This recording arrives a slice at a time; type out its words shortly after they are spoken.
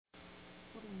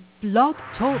Blog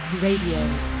Talk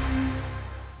Radio.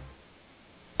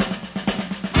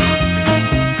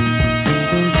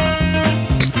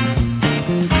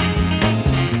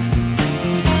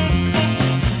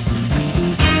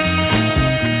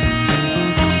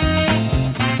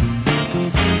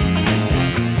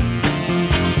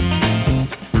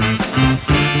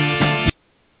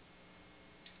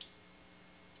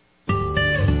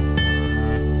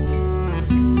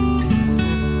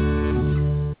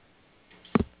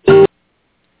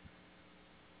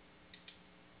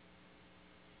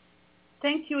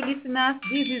 Thank you, listeners.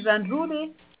 This is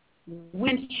Unruly.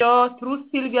 We show through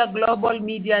Sylvia Global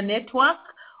Media Network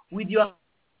with your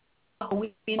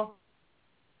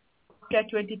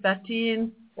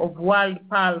 2013 of World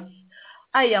Pulse.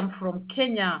 I am from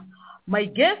Kenya. My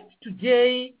guest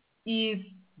today is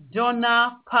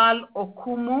Donnah Pearl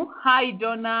Okumu. Hi,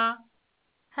 Donnah.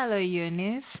 Hello,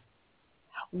 Eunice.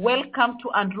 Welcome to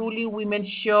Unruly Women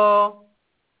Show.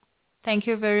 Thank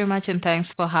you very much, and thanks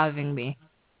for having me.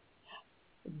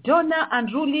 Donnah,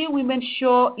 Unruly Women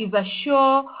Show is a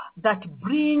show that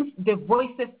brings the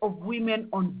voices of women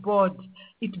on board.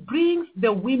 It brings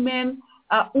the women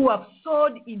who have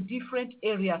soared in different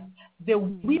areas, the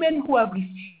women who have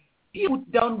refused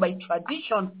put down by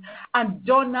traditions, and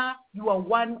Donnah, you are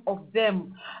one of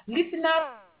them.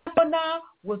 Listener, Donnah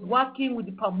was working with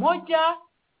the Pamoja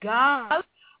Girls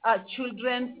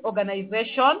Children's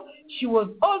Organization. She was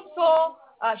also,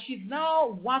 she's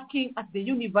now working at the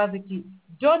university.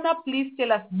 Donnah, please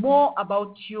tell us more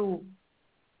about you.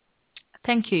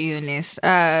 Thank you, Eunice.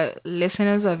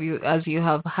 Listeners, as you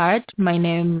have heard, my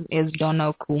name is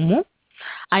Donnah Okumu.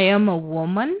 I am a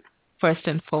woman, first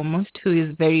and foremost, who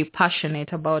is very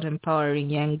passionate about empowering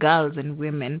young girls and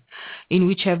women in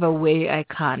whichever way I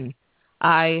can.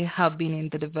 I have been in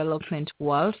the development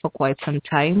world for quite some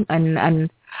time, and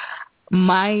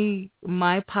my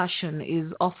passion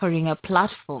is offering a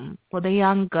platform for the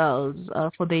young girls,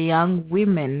 for the young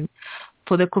women,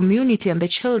 for the community and the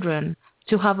children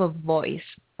to have a voice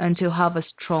and to have a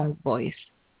strong voice.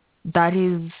 That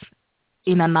is,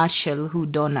 in a nutshell, who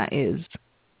Donnah is.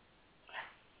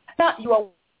 Now, you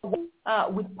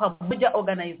are with Pamoja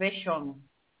Organization.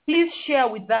 Please share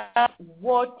with us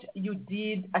what you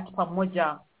did at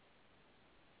Pamoja.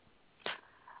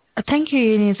 Thank you,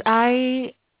 Eunice.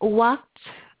 I worked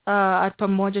at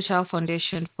Pamoja Child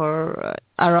Foundation for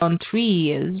around 3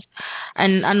 years.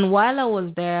 And while I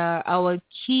was there, our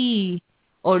key,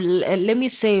 or let me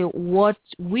say what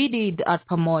we did at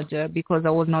Pamoja, because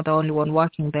I was not the only one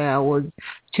working there, was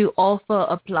to offer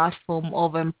a platform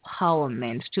of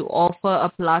empowerment, to offer a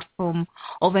platform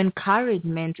of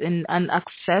encouragement and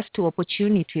access to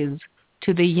opportunities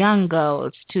to the young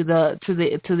girls, to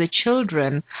the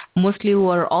children, mostly who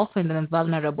are orphaned and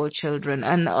vulnerable children,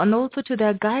 and also to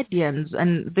their guardians.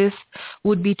 And this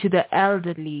would be to the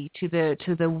elderly, to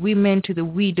the women, to the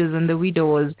widows and the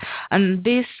widowers. And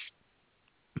this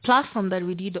platform that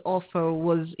we did offer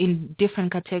was in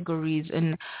different categories,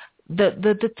 and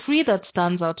the three that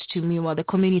stands out to me were the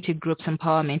Community Groups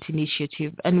Empowerment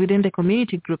Initiative. And within the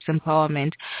Community Groups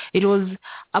Empowerment, it was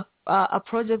a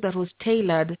project that was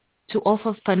tailored to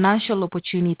offer financial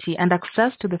opportunity and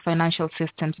access to the financial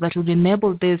systems that would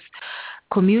enable this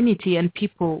community and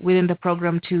people within the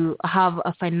program to have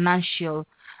a financial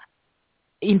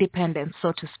independence,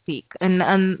 so to speak. And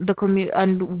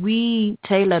we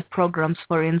tailored programs,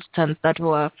 for instance, that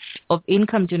were of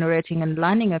income generating and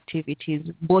learning activities,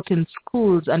 both in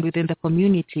schools and within the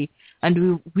community.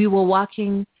 And we were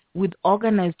working with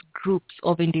organized groups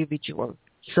of individuals.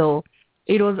 So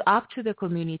it was up to the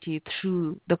community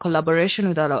through the collaboration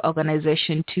with our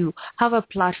organization to have a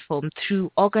platform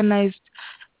through organized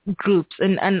groups.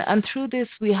 And through this,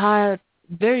 we had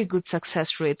very good success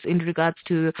rates in regards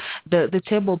to the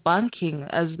table banking,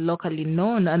 as locally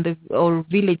known, and or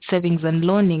village savings and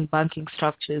loaning banking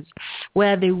structures,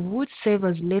 where they would save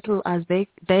as little as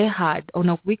they had on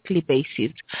a weekly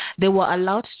basis. They were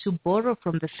allowed to borrow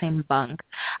from the same bank.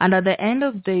 And at the end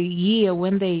of the year,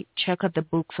 when they check out the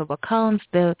books of accounts,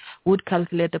 they would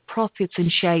calculate the profits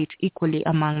and share it equally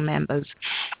among members.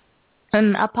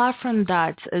 And apart from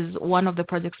that, as one of the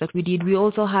projects that we did, we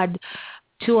also had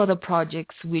 2 other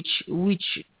projects which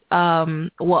were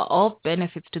of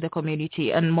benefits to the community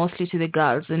and mostly to the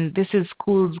girls. And this is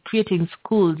schools, creating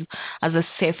schools as a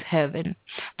safe haven.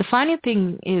 The funny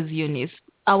thing is, Eunice,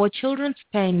 our children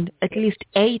spend at least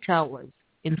 8 hours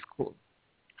in school.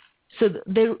 So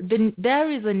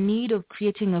there is a need of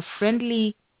creating a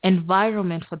friendly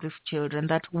environment for these children,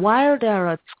 that while they are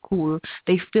at school,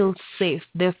 they feel safe,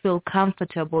 they feel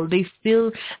comfortable, they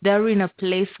feel they're in a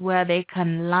place where they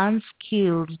can learn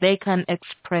skills, they can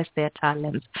express their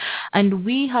talents. And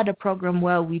we had a program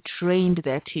where we trained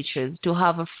their teachers to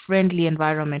have a friendly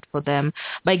environment for them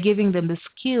by giving them the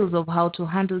skills of how to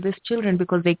handle these children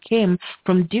because they came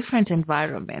from different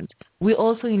environments. We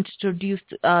also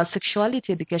introduced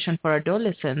sexuality education for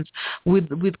adolescents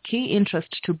with key interest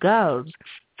to girls,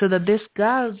 so that these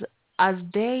girls, as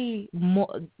they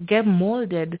get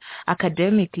molded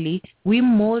academically, we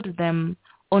mold them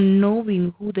on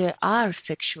knowing who they are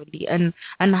sexually and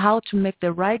how to make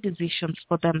the right decisions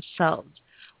for themselves.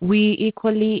 We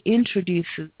equally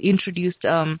introduced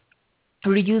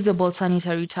reusable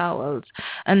sanitary towels,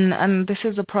 and this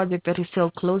is a project that is still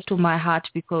close to my heart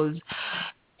because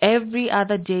every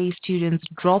other day students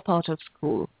drop out of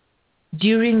school.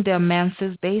 During their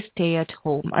menses, they stay at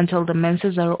home until the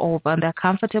menses are over and they're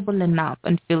comfortable enough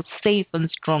and feel safe and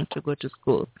strong to go to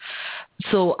school.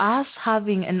 So us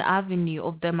having an avenue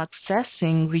of them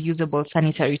accessing reusable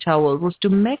sanitary towels was to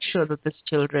make sure that these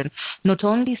children not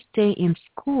only stay in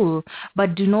school,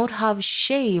 but do not have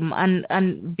shame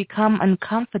and become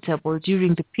uncomfortable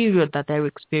during the period that they're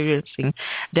experiencing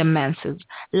the menses.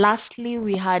 Lastly,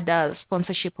 we had a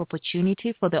sponsorship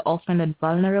opportunity for the orphaned and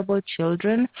vulnerable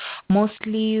children,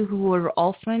 mostly who were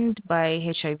orphaned by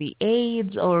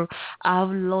HIV/AIDS or have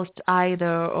lost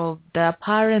either of their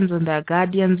parents and their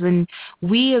guardians, and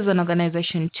we as an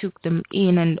organization took them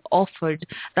in and offered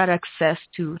that access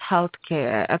to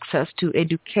healthcare, access to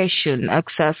education,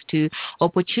 access to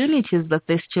opportunities that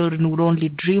these children would only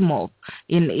dream of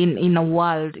in a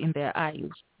world in their eyes.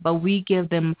 But we gave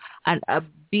them a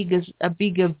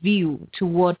bigger view to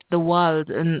what the world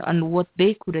and what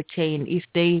they could attain if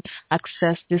they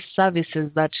access these services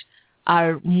that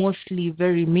are mostly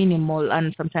very minimal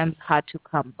and sometimes hard to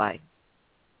come by.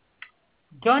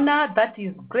 Donna, that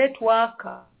is great work.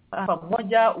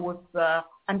 Pamoja was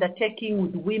undertaking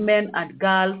with women and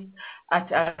girls at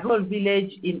a rural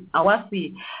village in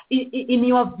Awasi. In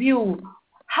your view,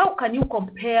 how can you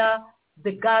compare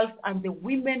the girls and the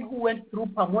women who went through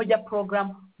Pamoja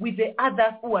program with the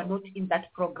others who are not in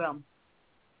that program?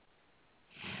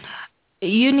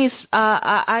 Eunice,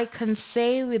 I can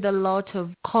say with a lot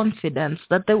of confidence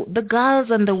that the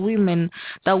girls and the women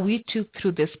that we took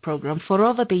through this program for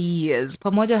over the years,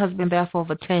 Pamoja has been there for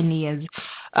over 10 years,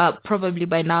 probably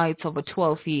by now it's over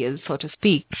 12 years, so to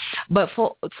speak. But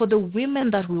for the women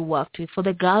that we worked with, for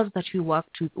the girls that we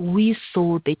worked with, we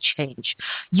saw the change.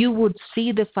 You would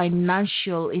see the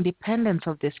financial independence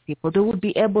of these people. They would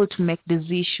be able to make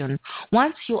decisions.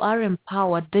 Once you are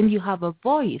empowered, then you have a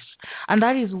voice, and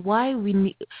that is why we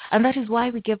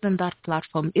gave them that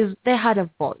platform. Is they had a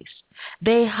voice.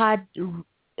 They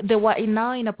were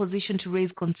now in a position to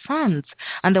raise concerns,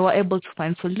 and they were able to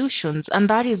find solutions, and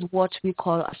that is what we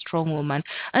call a strong woman.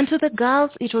 And to the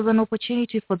girls, it was an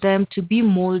opportunity for them to be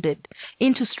molded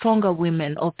into stronger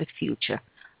women of the future.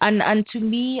 And to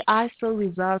me, I saw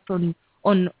results on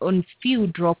few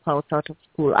dropouts out of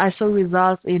school. I saw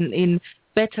results in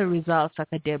better results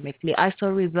academically. I saw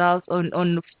results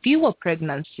on fewer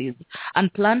pregnancies,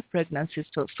 unplanned pregnancies,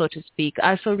 so to speak.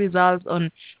 I saw results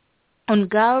on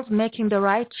girls making the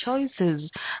right choices,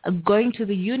 going to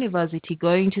the university,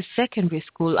 going to secondary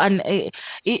school. And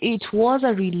it was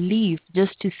a relief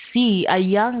just to see a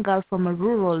young girl from a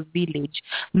rural village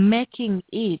making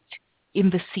it in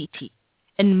the city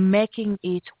and making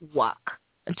it work.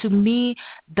 And to me,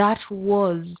 that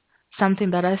was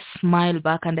something that I smile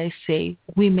back and I say,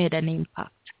 we made an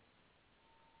impact.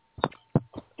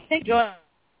 Thank you.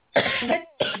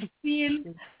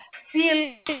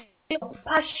 Feel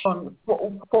passion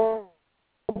for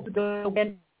the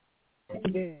women.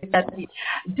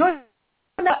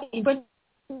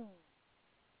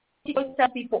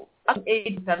 People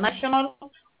international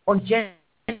on gender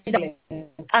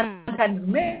and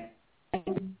can make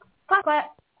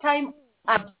time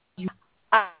up you.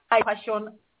 I passion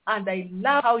and I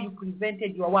love how you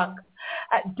presented your work.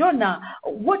 Donna,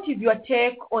 what is your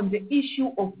take on the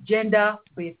issue of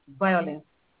gender-based violence?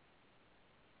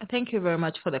 Thank you very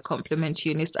much for the compliment,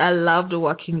 Eunice. I loved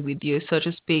working with you, so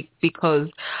to speak, because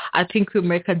I think we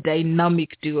make a dynamic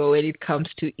duo when it comes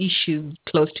to issues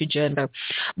close to gender.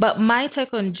 But my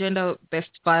take on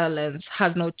gender-based violence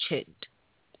has not changed.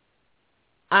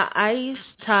 I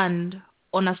stand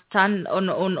on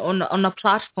a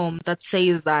platform that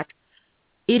says that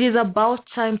it is about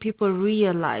time people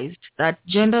realized that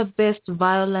gender-based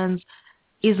violence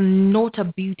is not a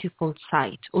beautiful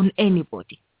sight on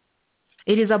anybody.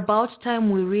 It is about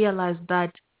time we realize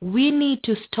that we need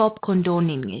to stop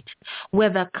condoning it,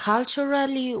 whether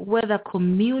culturally, whether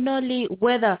communally,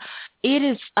 whether it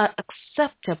is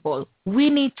acceptable. We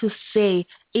need to say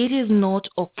it is not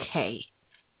okay.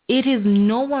 It is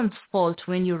no one's fault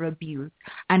when you're abused,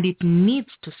 and it needs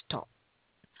to stop.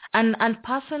 And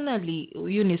personally,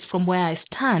 Eunice, from where I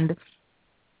stand,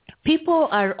 people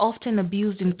are often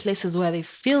abused in places where they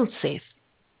feel safe.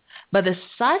 But the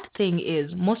sad thing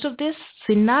is, most of these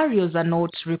scenarios are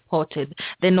not reported.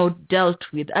 They're not dealt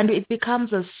with. And it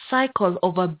becomes a cycle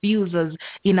of abusers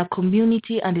in a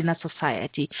community and in a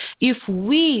society. If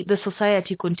we, the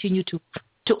society, continue to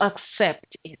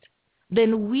accept it,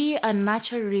 then we are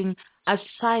nurturing a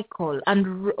cycle and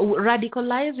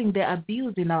radicalizing the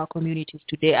abuse in our communities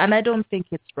today. And I don't think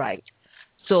it's right.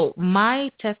 So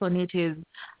my take on it is,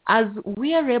 as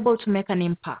we are able to make an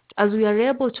impact, as we are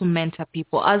able to mentor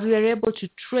people, as we are able to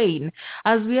train,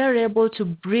 as we are able to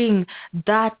bring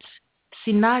that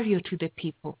scenario to the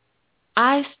people,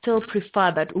 I still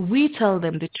prefer that we tell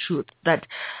them the truth, that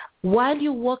while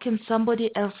you walk in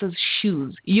somebody else's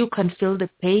shoes, you can feel the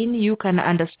pain, you can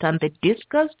understand the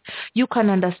disgust, you can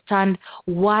understand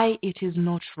why it is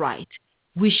not right.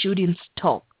 We shouldn't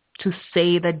stop to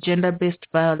say that gender-based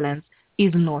violence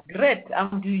is not. Great.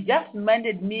 You just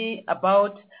reminded me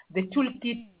about the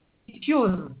toolkit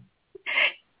shoes.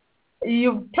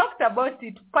 You've talked about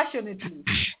it passionately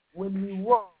when we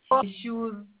walk the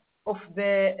shoes of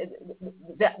the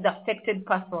affected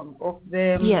person, of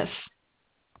the... Yes.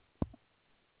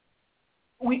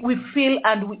 We feel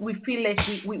like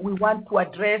we want to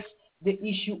address the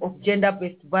issue of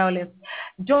gender-based violence.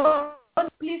 John,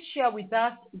 please share with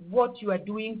us what you are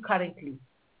doing currently.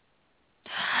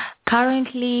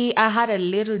 Currently, I had a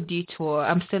little detour.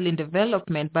 I'm still in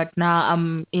development, but now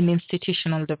I'm in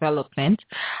institutional development.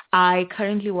 I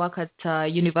currently work at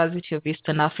University of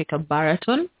Eastern Africa,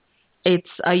 Baraton. It's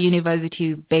a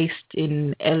university based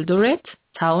in Eldoret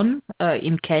town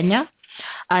in Kenya.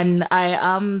 And I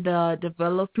am the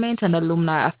Development and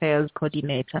Alumni Affairs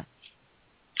Coordinator.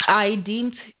 I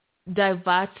didn't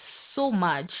divert so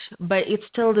much, but it's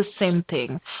still the same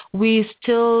thing. We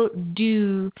still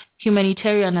do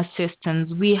humanitarian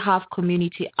assistance. We have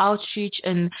community outreach,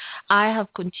 and I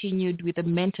have continued with the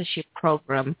mentorship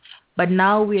program. But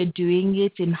now we are doing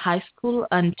it in high school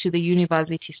and to the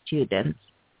university students.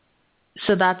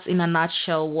 So that's in a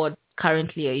nutshell what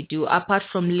currently I do, apart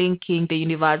from linking the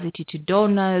university to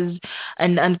donors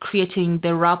and creating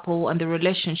the rapport and the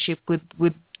relationship with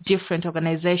different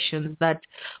organizations that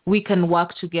we can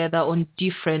work together on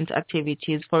different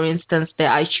activities. For instance, the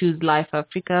I Choose Life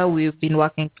Africa, we've been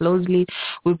working closely.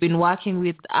 We've been working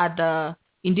with other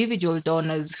individual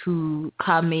donors who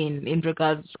come in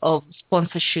regards of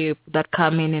sponsorship, that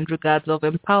come in regards of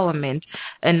empowerment.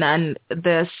 And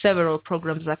there are several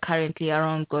programs that currently are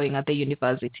ongoing at the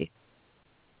university.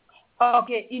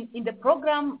 Okay, in the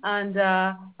program and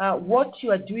what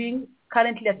you are doing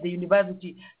currently at the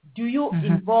university, do you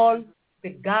involve the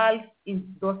girls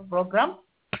in those programs?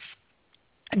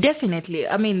 Definitely.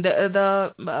 I mean,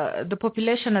 the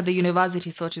population at the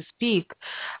university, so to speak,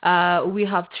 we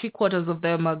have 3/4 of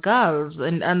them are girls,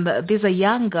 and these are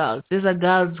young girls. These are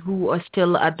girls who are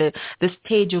still at the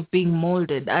stage of being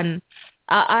molded. And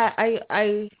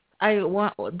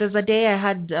there's a day I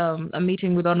had a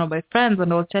meeting with one of my friends,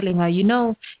 and I was telling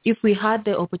her, if we had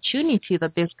the opportunity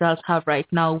that these girls have right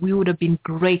now, we would have been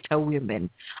greater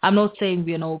women. I'm not saying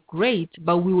we're not great,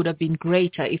 but we would have been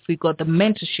greater if we got the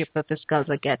mentorship that these girls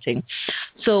are getting.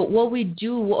 So what we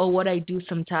do, or what I do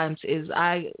sometimes, is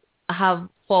I have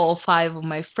 4 or 5 of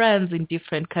my friends in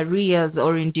different careers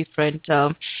or in different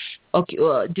jobs,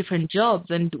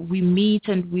 and we meet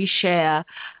and we share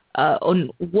on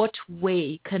what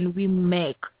way can we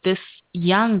make these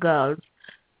young girls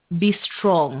be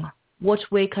strong? What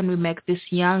way can we make these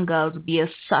young girls be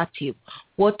assertive?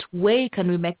 What way can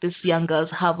we make these young girls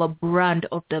have a brand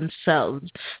of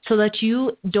themselves so that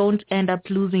you don't end up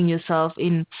losing yourself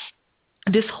in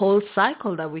this whole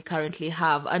cycle that we currently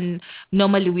have? And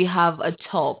normally we have a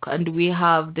talk, and we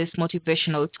have this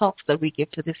motivational talks that we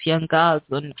give to these young girls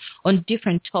on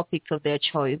different topics of their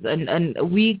choice, and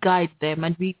we guide them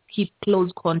and we keep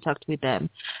close contact with them.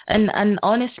 And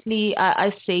honestly,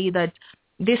 I say that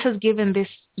this has given these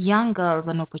young girls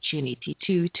an opportunity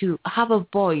to have a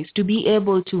voice, to be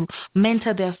able to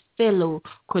mentor their fellow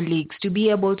colleagues, to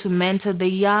be able to mentor the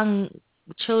young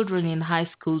children in high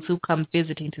schools who come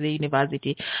visiting to the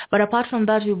university. But apart from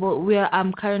that,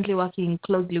 I'm currently working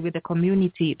closely with the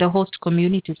community, the host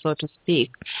community, so to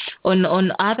speak,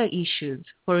 on other issues.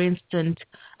 For instance,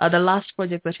 the last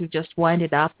project that we just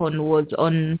winded up on was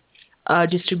on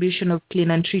distribution of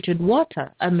clean and treated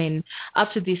water. I mean,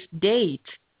 up to this date,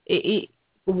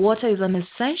 water is an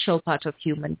essential part of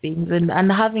human beings,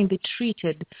 and having the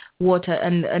treated water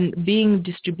and being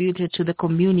distributed to the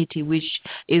community, which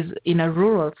is in a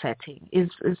rural setting, is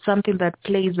something that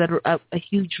plays a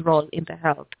huge role in the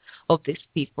health of these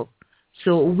people.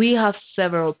 So we have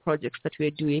several projects that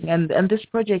we're doing, and this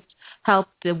project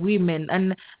helped the women.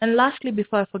 And lastly,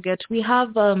 before I forget, we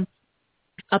have a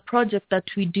project that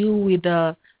we do with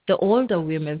the older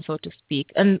women, so to speak,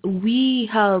 and we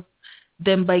help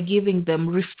them by giving them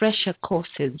refresher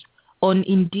courses on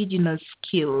indigenous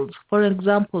skills. For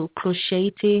example,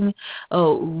 crocheting,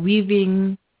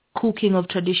 weaving, cooking of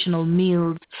traditional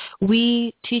meals.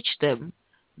 We teach them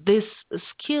these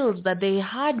skills that they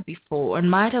had before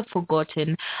and might have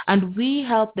forgotten, and we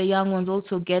help the young ones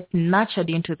also get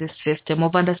nurtured into this system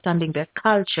of understanding their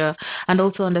culture and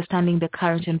also understanding the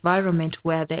current environment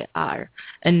where they are.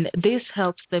 And this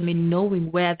helps them in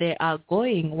knowing where they are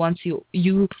going once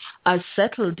you are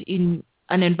settled in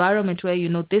an environment where you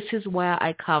know this is where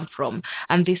I come from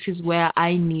and this is where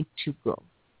I need to go.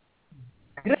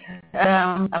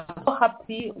 I'm so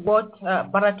happy what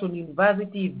Baraton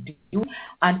University is doing,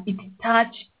 and it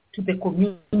touched to the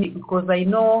community, because I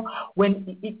know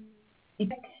when it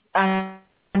and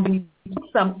we put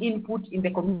some input in the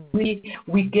community,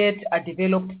 we get a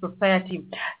developed society.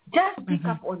 Just to pick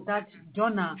up on that,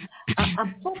 Donna,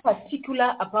 I'm so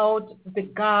particular about the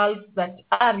girls that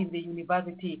are in the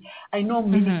university. I know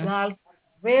many girls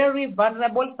very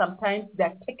vulnerable. Sometimes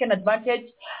they're taken advantage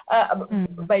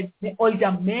by the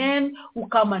older men who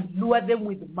come and lure them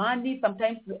with money.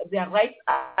 Sometimes their rights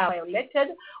are violated.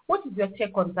 What is your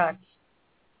take on that?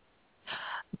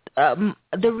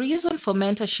 The reason for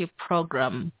mentorship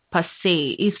program per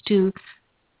se is to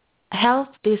help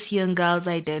these young girls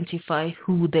identify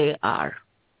who they are.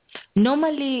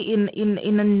 Normally,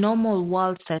 in a normal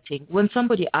world setting, when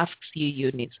somebody asks you,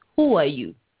 Eunice, who are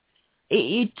you?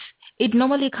 It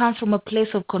normally comes from a place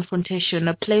of confrontation,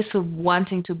 a place of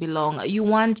wanting to belong. You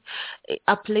want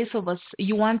a place of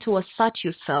you want to assert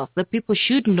yourself, that people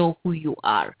should know who you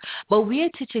are. But we are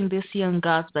teaching these young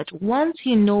girls that once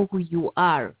you know who you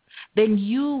are, then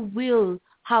you will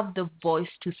have the voice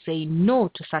to say no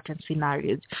to certain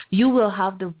scenarios. You will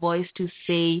have the voice to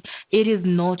say it is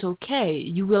not okay.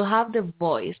 You will have the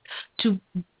voice to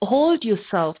hold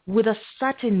yourself with a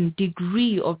certain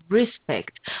degree of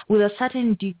respect, with a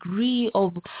certain degree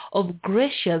of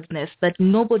graciousness that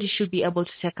nobody should be able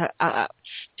to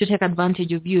take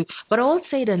advantage of you. But all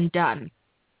said and done,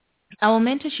 our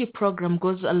mentorship program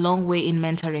goes a long way in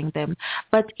mentoring them,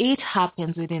 but it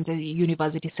happens within the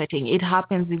university setting. It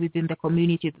happens within the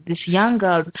community. These young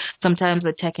girls sometimes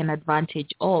are taken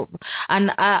advantage of.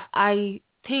 And I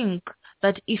think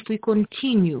that if we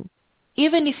continue,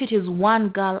 even if it is one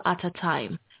girl at a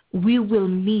time, we will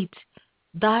meet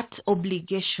that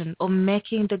obligation of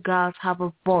making the girls have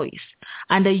a voice.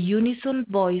 And a unison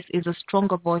voice is a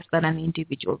stronger voice than an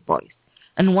individual voice.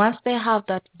 And once they have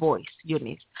that voice,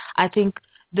 Eunice, I think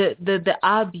the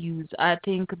abuse, I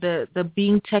think the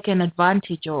being taken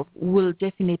advantage of will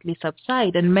definitely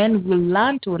subside, and men will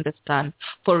learn to understand,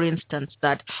 for instance,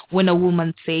 that when a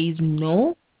woman says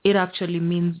no, it actually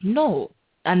means no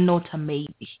and not a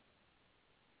maybe.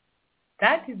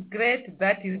 That is great.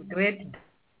 That is great.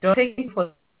 Thank you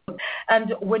for.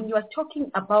 And when you are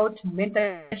talking about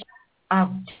mentorship, I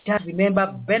just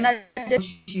remember Bernadette,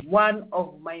 she's one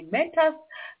of my mentors,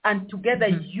 and together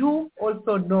you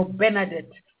also know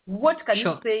Bernadette. What can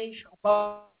you say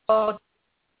about?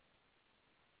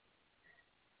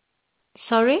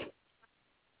 Sorry?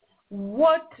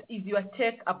 What is your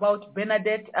take about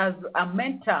Bernadette as a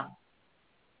mentor?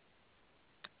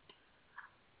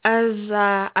 As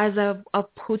I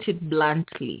put it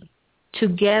bluntly,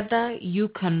 together you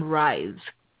can rise.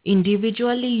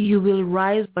 Individually, you will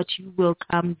rise, but you will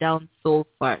come down so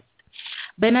fast.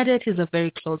 Bernadette is a very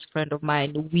close friend of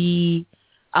mine. We,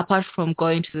 apart from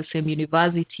going to the same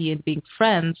university and being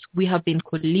friends, we have been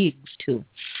colleagues too.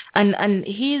 And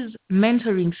his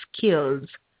mentoring skills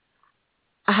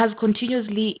has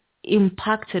continuously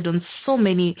impacted on so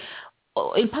many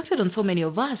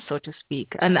of us, so to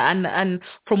speak. And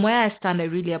from where I stand, I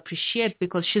really appreciate,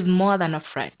 because she's more than a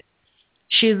friend.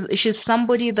 She's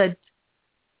somebody that,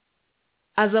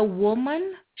 as a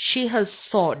woman, she has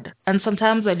soared. And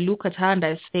sometimes I look at her and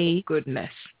I say, goodness.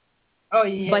 Oh,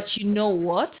 yeah. But you know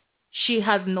what? She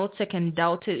has not second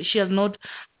doubted. She has not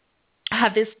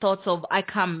had these thoughts of, I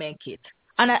can't make it.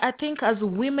 And I think as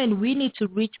women, we need to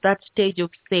reach that stage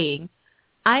of saying,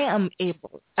 I am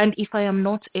able. And if I am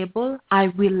not able, I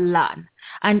will learn.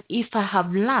 And if I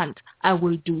have learned, I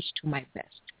will do it to my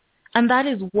best. And that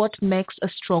is what makes a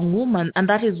strong woman, and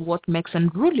that is what makes a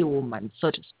unruly woman,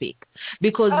 so to speak.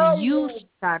 Because you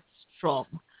start strong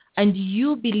and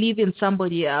you believe in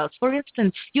somebody else. For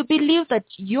instance, you believe that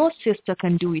your sister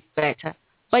can do it better,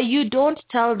 but you don't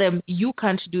tell them you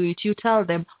can't do it. You tell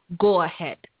them, go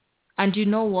ahead. And you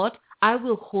know what? I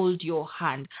will hold your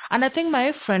hand. And I think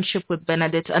my friendship with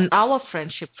Benedict, and our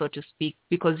friendship, so to speak,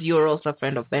 because you're also a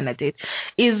friend of Benedict,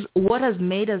 is what has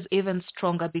made us even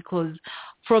stronger, because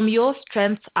from your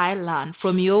strengths I learn,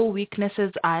 from your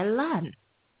weaknesses I learn.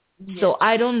 Yes. So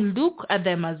I don't look at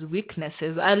them as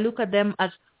weaknesses. I look at them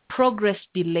as progress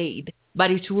delayed,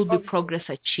 but it will be progress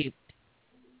achieved.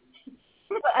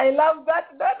 I love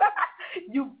that, Donna.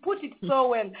 You put it so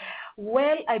well.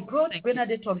 Well, I brought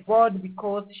Bernadette on board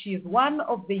because she is one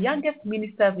of the youngest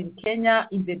ministers in Kenya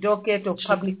in the docket of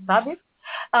public service.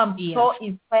 I'm so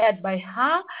inspired by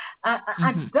her.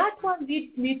 And that one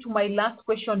leads me to my last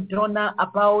question, Donna,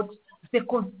 about the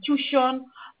constitution,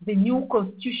 the new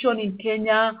constitution in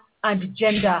Kenya and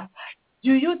gender.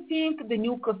 Do you think the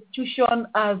new constitution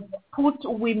has put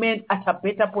women at a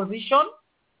better position?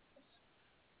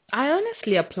 I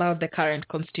honestly applaud the current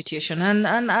constitution,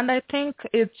 and I think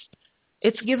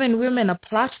it's given women a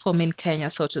platform in Kenya,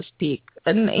 so to speak,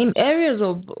 and in areas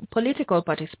of political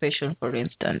participation, for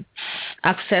instance,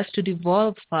 access to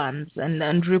devolved funds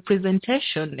and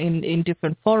representation in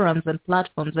different forums and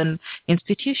platforms and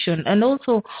institutions, and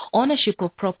also ownership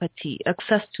of property,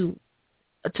 access to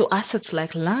assets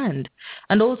like land,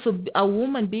 and also a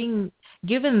woman being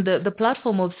given the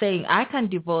platform of saying, I can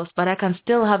divorce, but I can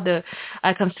still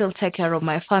take care of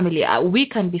my family. We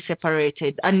can be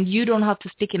separated, and you don't have to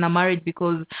stick in a marriage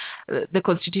because the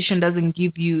constitution doesn't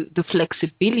give you the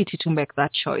flexibility to make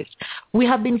that choice. We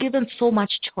have been given so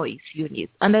much choice, Eunice,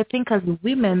 and I think as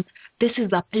women, it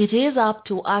is up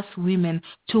to us women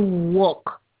to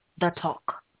walk the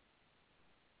talk.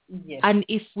 Yes. And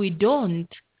if we don't,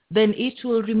 then it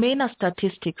will remain a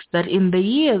statistics that in the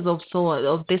years of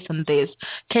this and this,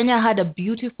 Kenya had a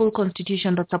beautiful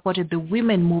constitution that supported the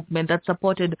women movement, that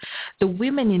supported the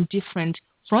women in different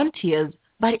frontiers,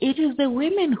 but it is the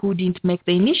women who didn't make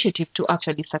the initiative to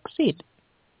actually succeed.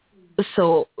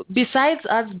 So besides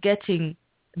us getting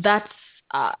the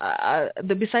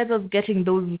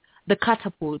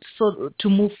catapult, so to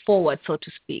move forward, so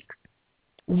to speak,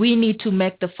 we need to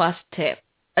make the first step.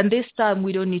 And this time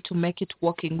we don't need to make it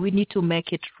walking. We need to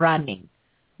make it running,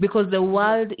 because the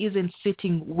world isn't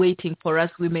sitting waiting for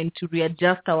us women to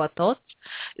readjust our thoughts.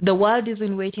 The world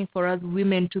isn't waiting for us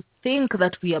women to think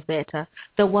that we are better.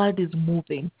 The world is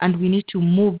moving, and we need to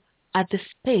move at the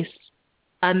space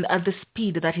and at the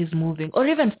speed that is moving, or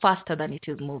even faster than it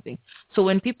is moving. So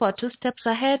when people are 2 steps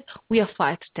ahead, we are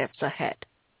 5 steps ahead.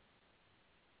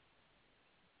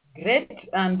 Great,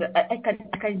 and I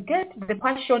can get the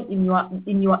passion in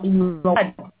your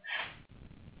words.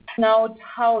 Now,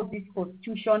 how this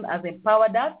constitution has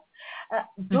empowered us,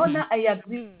 Donna, I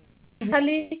agree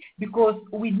because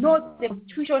we know the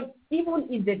constitution, even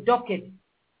in the docket,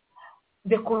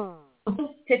 the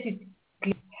constitution stated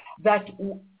that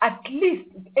at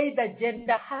least either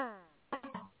gender has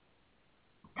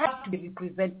to be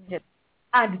represented,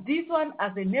 and this one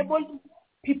has enabled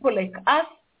people like us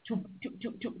to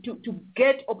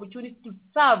get opportunity to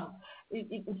serve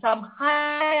in some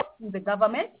high in the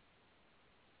government.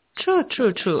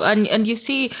 True. And you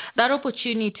see that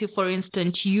opportunity, for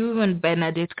instance, you and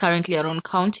Benedict currently are on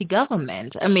county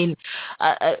government. I mean,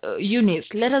 Eunice,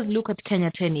 let us look at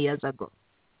Kenya 10 years ago.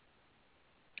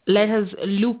 Let us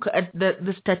look at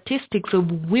the statistics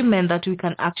of women that we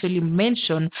can actually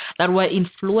mention that were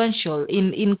influential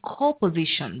in core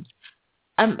positions.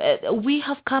 We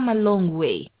have come a long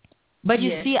way. But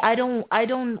you see, I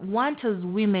don't want us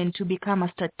women to become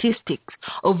a statistic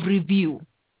of review.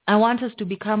 I want us to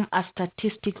become a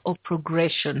statistic of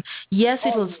progression. Yes,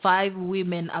 it was 5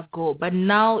 women ago, but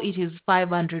now it is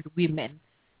 500 women.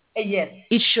 Yes.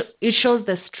 It shows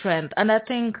the strength, and I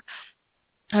think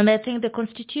the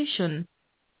Constitution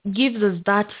gives us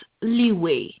that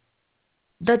leeway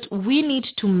that we need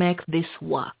to make this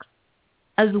work.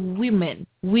 As women,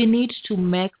 we need to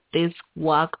make this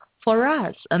work for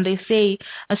us. And they say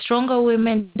a stronger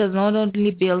woman does not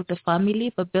only build the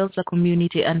family, but builds a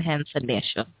community and hence a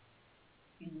nation.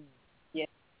 Yes.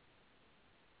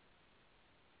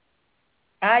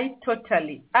 I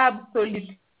totally,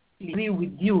 absolutely agree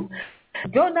with you.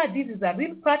 Donna, this is a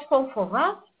real platform for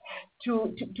us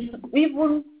to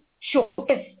even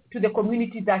showcase to the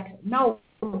community that now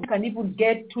we can even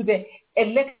get to the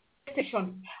election.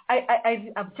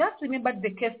 I've just remembered the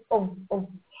case of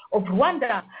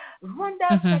Rwanda.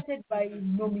 Rwanda started by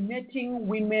nominating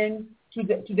women to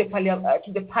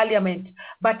the parliament.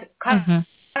 But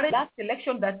last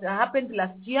election that happened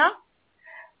last year,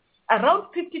 around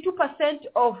 52%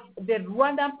 of the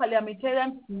Rwandan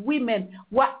parliamentarian women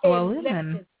were elected.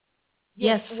 Women.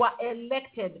 Yes, were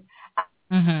elected.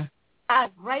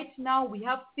 And right now we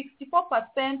have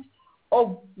 64%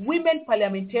 of women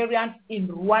parliamentarians in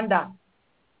Rwanda.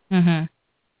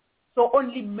 So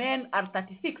only men are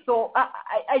 36. So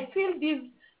I feel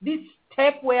this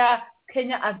step where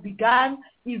Kenya has begun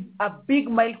is a big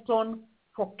milestone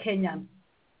for Kenyans.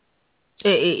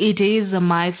 It is a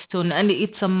milestone, and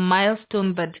it's a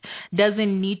milestone that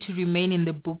doesn't need to remain in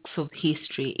the books of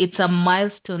history. It's a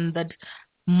milestone that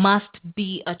must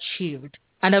be achieved.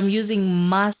 And I'm using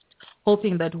must,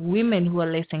 hoping that women who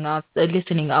are listening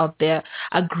out there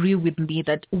agree with me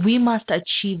that we must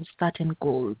achieve certain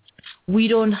goals. We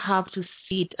don't have to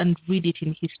sit and read it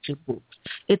in history books.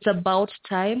 It's about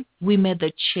time we made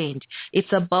the change.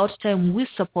 It's about time we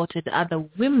supported other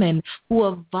women who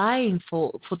are vying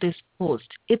for this post.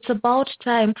 It's about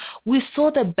time we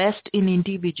saw the best in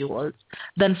individuals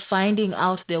than finding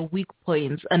out their weak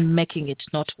points and making it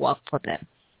not work for them.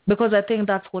 Because I think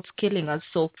that's what's killing us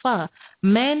so far.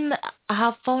 Men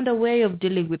have found a way of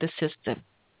dealing with the system.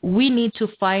 We need to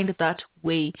find that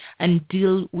way and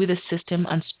deal with the system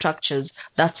and structures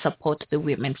that support the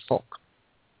women folk.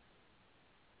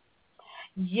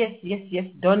 Yes,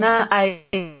 Donna, I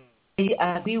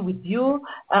agree with you.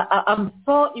 I'm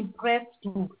so impressed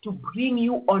to bring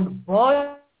you on board.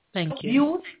 Thank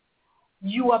you.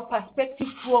 Your perspective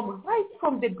right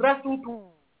from the grassroots,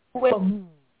 where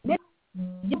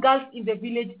girls in the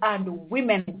village and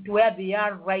women to where they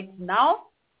are right now,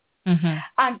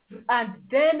 and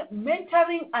then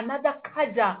mentoring another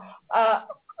cadre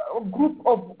group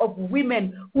of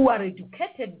women who are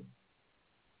educated.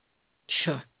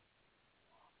 Sure.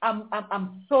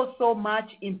 I'm so much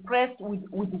impressed with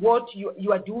what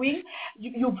you are doing.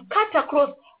 You've cut across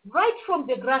right from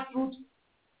the grassroots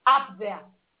up there.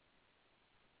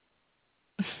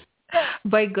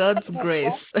 By God's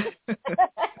grace.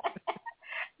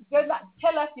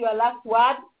 Tell us your last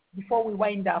word before we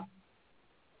wind up.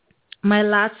 My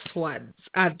last words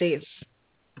are this.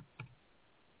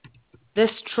 The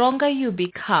stronger you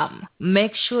become,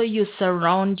 make sure you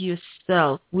surround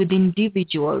yourself with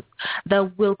individuals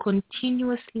that will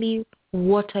continuously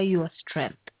water your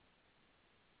strength.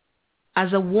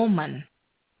 As a woman,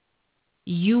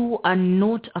 you are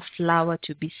not a flower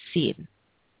to be seen.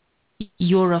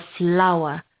 You're a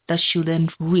flower that should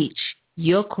enrich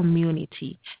your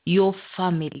community, your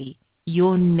family,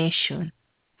 your nation,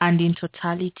 and in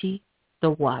totality,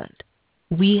 the world.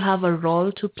 We have a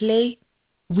role to play.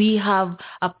 We have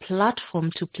a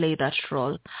platform to play that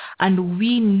role, and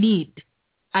we need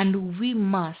and we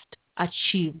must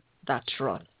achieve that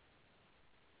role.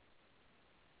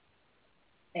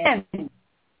 And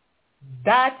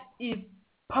that is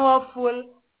powerful.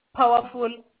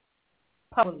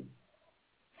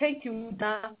 Thank you,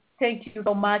 Dana. Thank you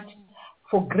so much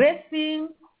for gracing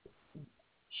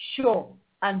show,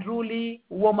 Unruly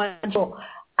Woman Show.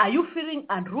 Are you feeling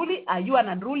unruly? Are you an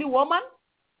unruly woman?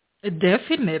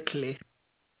 Definitely.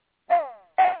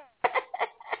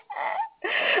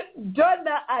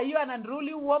 Donna, are you an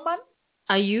unruly woman?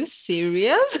 Are you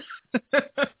serious?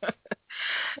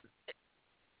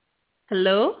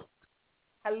 Hello?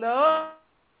 Hello?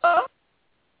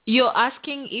 You're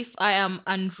asking if I am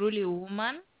unruly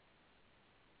woman?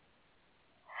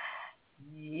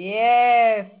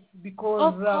 Yes,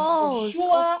 because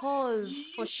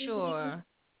for sure.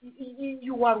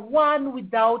 You are one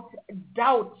without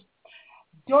doubt.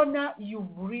 Donna, you've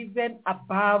risen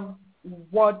above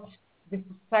what the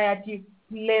society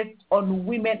placed on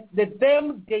women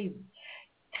them days.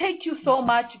 Thank you so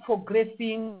much for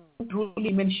gracing Truly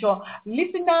Women Show.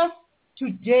 Listeners,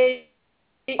 today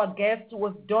our guest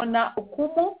was Donna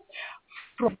Okumu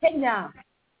from Kenya.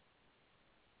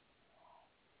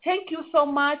 Thank you so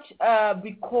much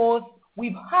because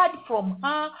we've heard from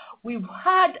her, we've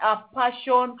heard her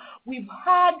passion, we've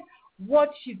heard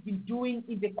what she's been doing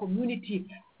in the community,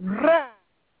 right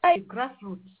at the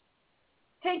grassroots.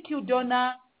 Thank you,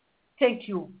 Donna. Thank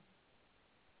you.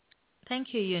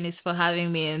 Thank you, Eunice, for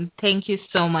having me, and thank you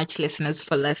so much, listeners,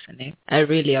 for listening. I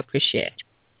really appreciate it.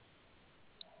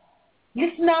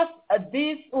 Listeners,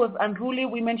 this was Unruly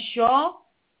Women Show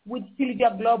with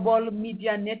Sylvia Global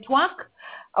Media Network.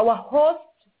 Our host,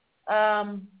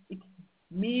 it's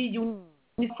me,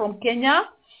 Eunice from Kenya,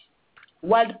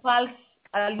 World Pulse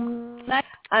alumni,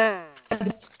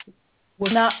 and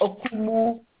Donna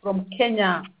Okumu from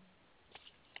Kenya.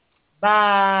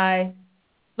 Bye.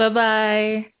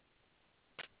 Bye-bye.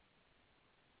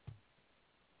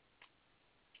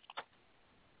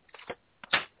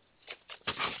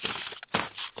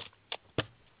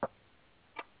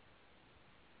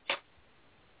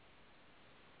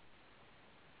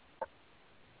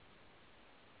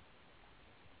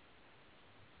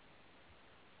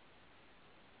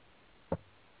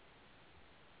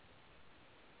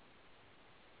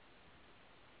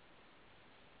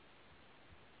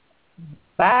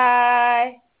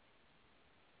 Bye.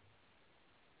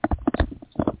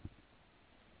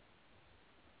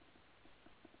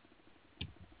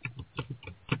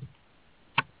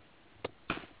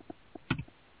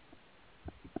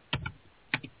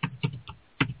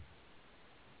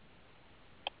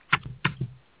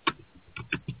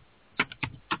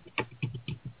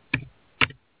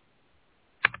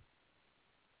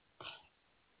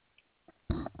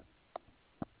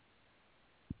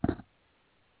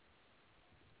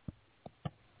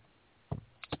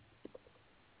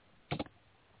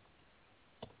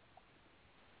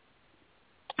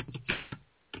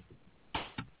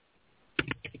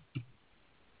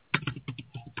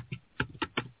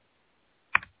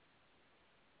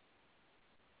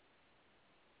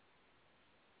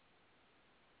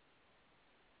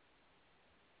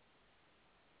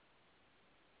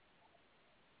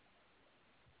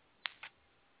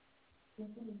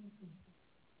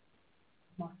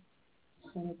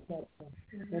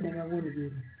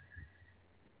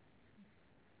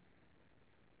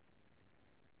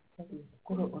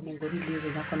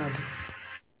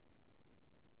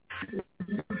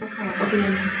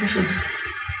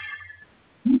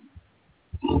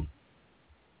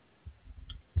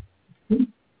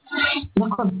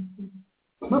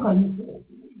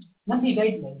 Nanti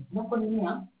guideline,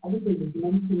 nakonia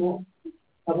alipojisimamia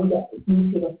pamoja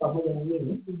pamoja na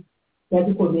mimi.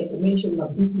 Jadi mention na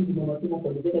vitu vinavyotumwa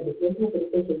kwa lugha ya Kiswahili kwa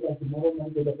sababu ya kimombo na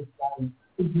lugha ya Kiswahili.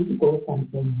 Hizi kwa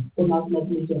kampeni. Kuna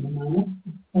tunajua maana.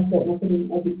 Sasa nafikiri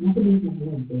hadi nafikiri hizi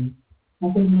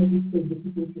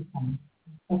vitu sana.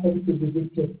 Sasa hizi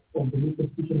vitu kwa lugha ya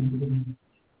Kiswahili.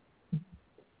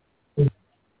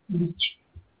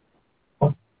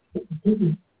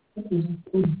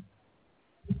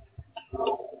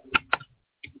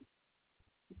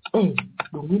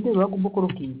 Dongite wako bokoro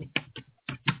kile.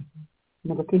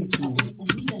 Nakakeli kile.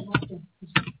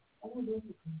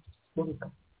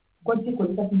 Boka. Kwa nini kwa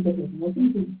nini kinga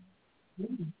kile?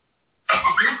 Mimi.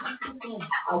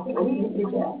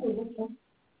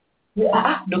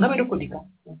 Donga bado kodika.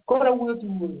 Kwa huyo tu.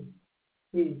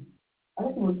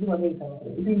 Alafu mmoja anaita.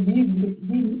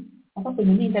 Hivi hapa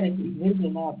kwenye internet hivi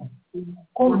na hapa.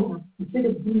 Kwa instead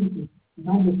of doing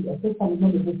mambo ya pesa ni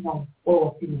mambo ya pesa kwa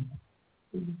wafili.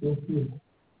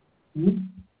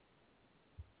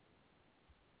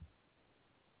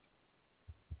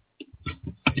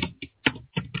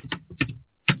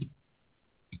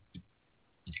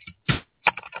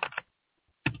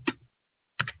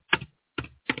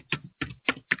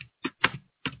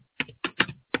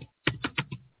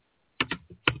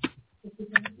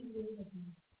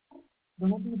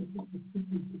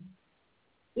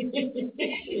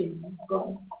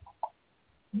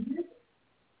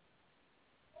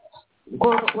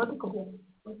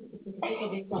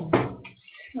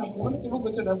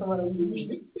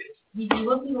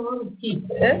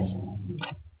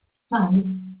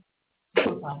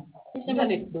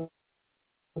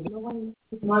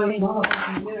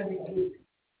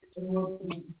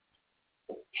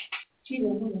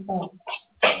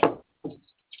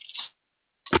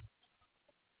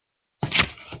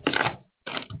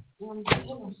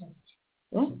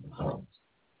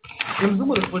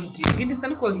 Mzungu respondi. Gini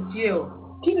sana kwa kicheo.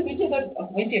 Kile kicheo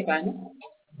haiti fanya.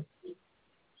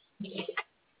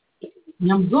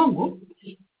 Nyamzungu.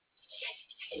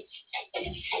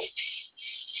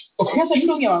 Okiasa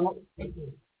ndio wangu.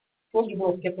 Kwa hivyo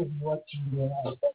ukiapo watching.